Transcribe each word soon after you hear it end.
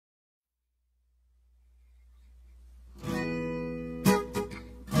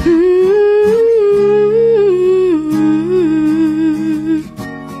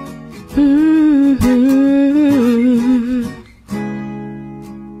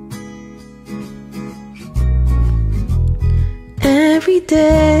every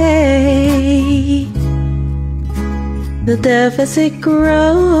day. The deficit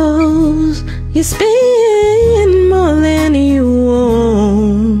grows, you spend more than you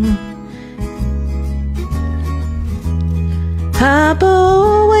own. Papa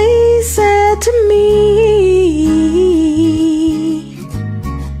always said to me,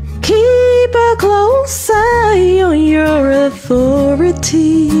 keep a close eye on your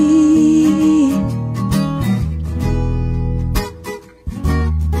authority.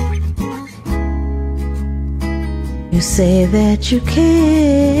 You say that you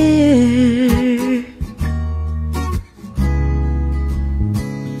care,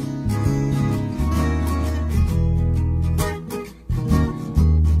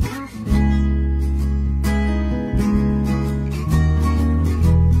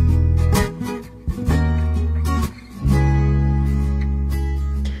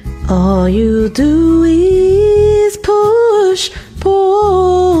 all you do is push,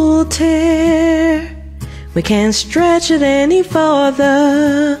 pull, tear. We can't stretch it any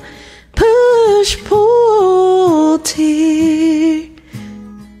farther. Push, pull, tear.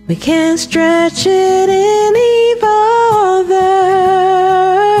 We can't stretch it any farther.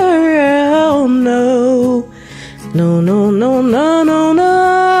 Oh no, no, no, no, no, no, no,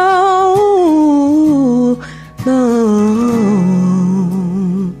 no.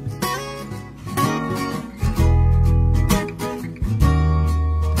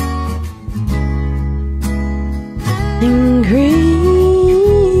 Increase.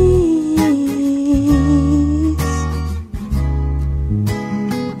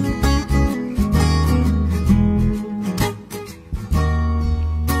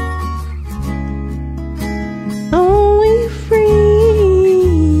 Are we free?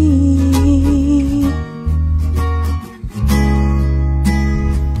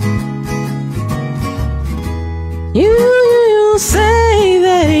 You say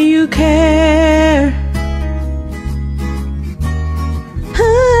that you care.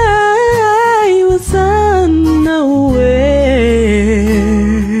 I was unaware.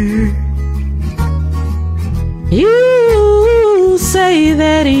 You say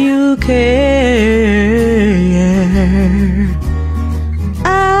that you care.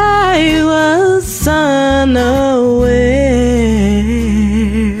 I was unaware.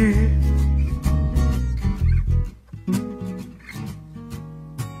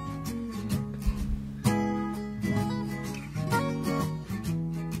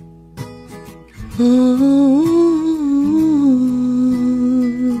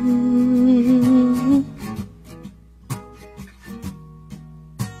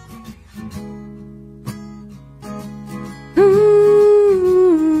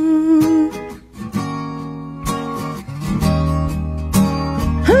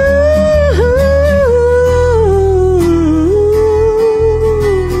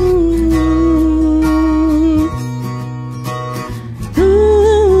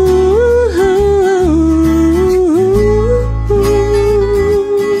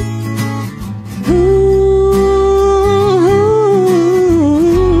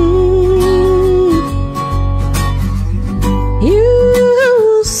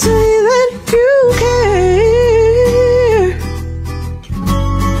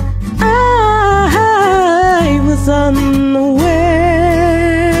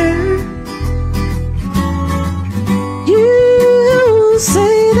 Unaware. You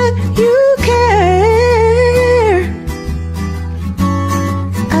say that you care.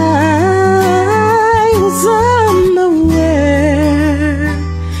 I was unaware.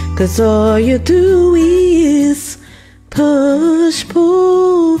 'Cause all you do is push,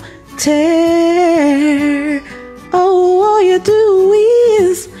 pull, tear. Oh, all you do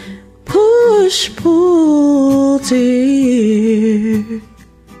is push, pull, tear.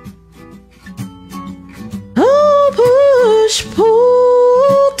 Oh, push,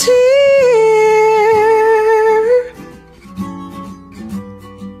 pull, tear.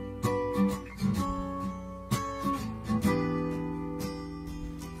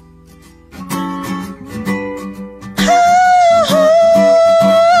 Oh,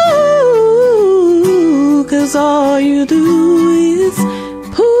 'cause all you do is